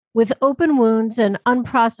With open wounds and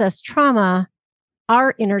unprocessed trauma,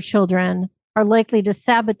 our inner children are likely to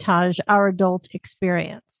sabotage our adult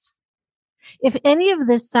experience. If any of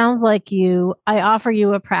this sounds like you, I offer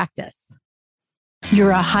you a practice.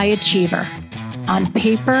 You're a high achiever. On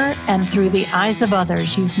paper and through the eyes of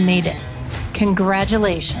others, you've made it.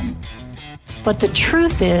 Congratulations. But the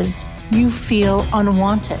truth is, you feel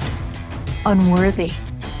unwanted, unworthy,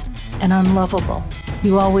 and unlovable.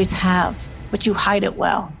 You always have, but you hide it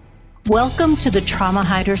well. Welcome to the Trauma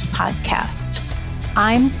Hiders Podcast.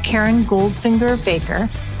 I'm Karen Goldfinger Baker,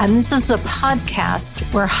 and this is a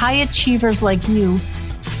podcast where high achievers like you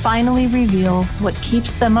finally reveal what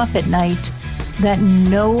keeps them up at night that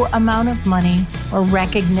no amount of money or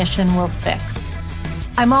recognition will fix.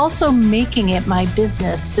 I'm also making it my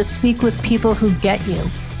business to speak with people who get you.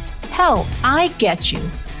 Hell, I get you.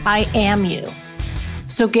 I am you.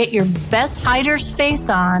 So get your best hider's face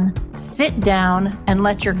on, sit down, and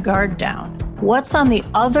let your guard down. What's on the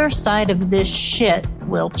other side of this shit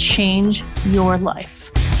will change your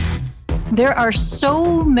life. There are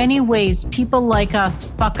so many ways people like us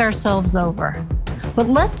fuck ourselves over. But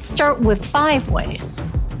let's start with 5 ways.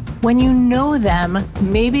 When you know them,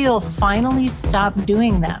 maybe you'll finally stop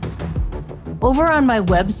doing them. Over on my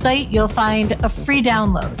website, you'll find a free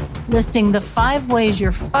download listing the 5 ways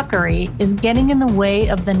your fuckery is getting in the way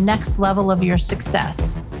of the next level of your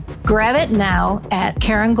success. Grab it now at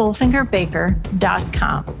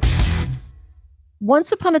KarenGoldfingerBaker.com.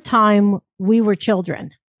 Once upon a time, we were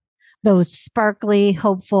children. Those sparkly,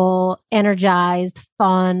 hopeful, energized,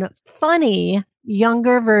 funny,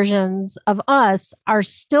 younger versions of us are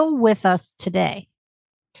still with us today.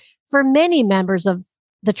 For many members of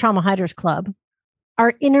the Trauma Hiders Club,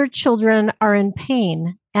 our inner children are in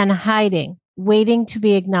pain and hiding, waiting to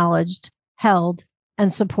be acknowledged, held,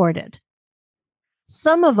 and supported.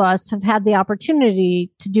 Some of us have had the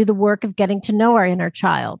opportunity to do the work of getting to know our inner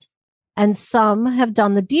child, and some have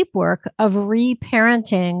done the deep work of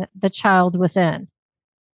reparenting the child within.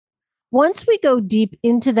 Once we go deep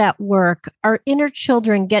into that work, our inner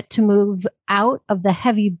children get to move out of the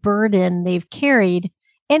heavy burden they've carried,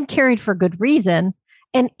 and carried for good reason,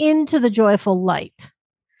 and into the joyful light.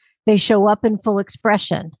 They show up in full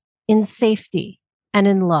expression, in safety, and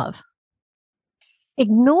in love.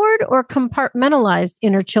 Ignored or compartmentalized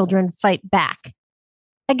inner children fight back,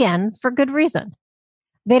 again, for good reason.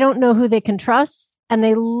 They don't know who they can trust, and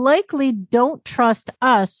they likely don't trust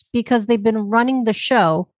us because they've been running the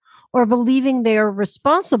show or believing they are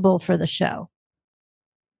responsible for the show.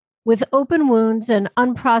 With open wounds and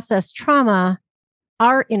unprocessed trauma,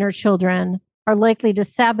 our inner children are likely to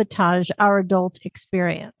sabotage our adult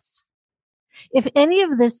experience. If any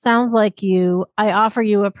of this sounds like you, I offer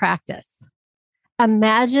you a practice.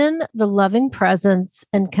 Imagine the loving presence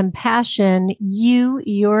and compassion you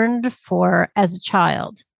yearned for as a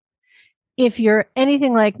child. If you're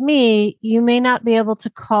anything like me, you may not be able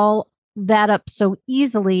to call that up so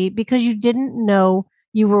easily because you didn't know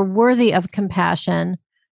you were worthy of compassion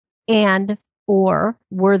and or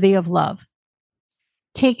worthy of love.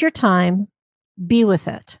 Take your time, be with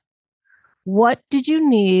it. What did you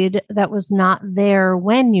need that was not there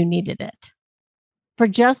when you needed it? For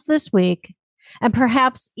just this week, and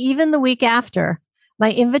perhaps even the week after,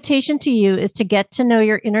 my invitation to you is to get to know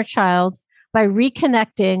your inner child by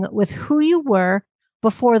reconnecting with who you were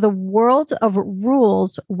before the world of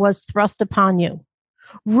rules was thrust upon you.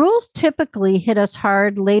 Rules typically hit us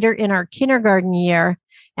hard later in our kindergarten year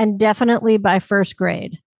and definitely by first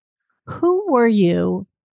grade. Who were you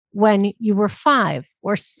when you were 5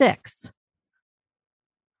 or 6?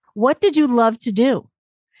 What did you love to do?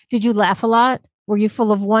 Did you laugh a lot? Were you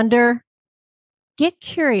full of wonder? Get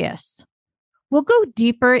curious. We'll go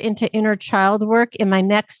deeper into inner child work in my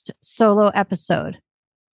next solo episode.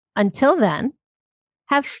 Until then,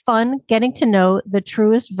 have fun getting to know the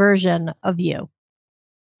truest version of you.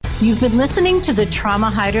 You've been listening to the Trauma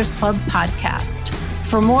Hiders Club podcast.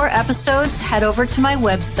 For more episodes, head over to my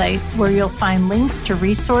website where you'll find links to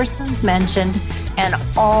resources mentioned and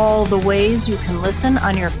all the ways you can listen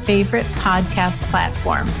on your favorite podcast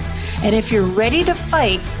platform. And if you're ready to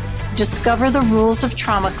fight, discover the rules of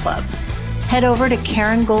Trauma Club. Head over to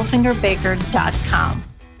KarenGoldfingerBaker.com.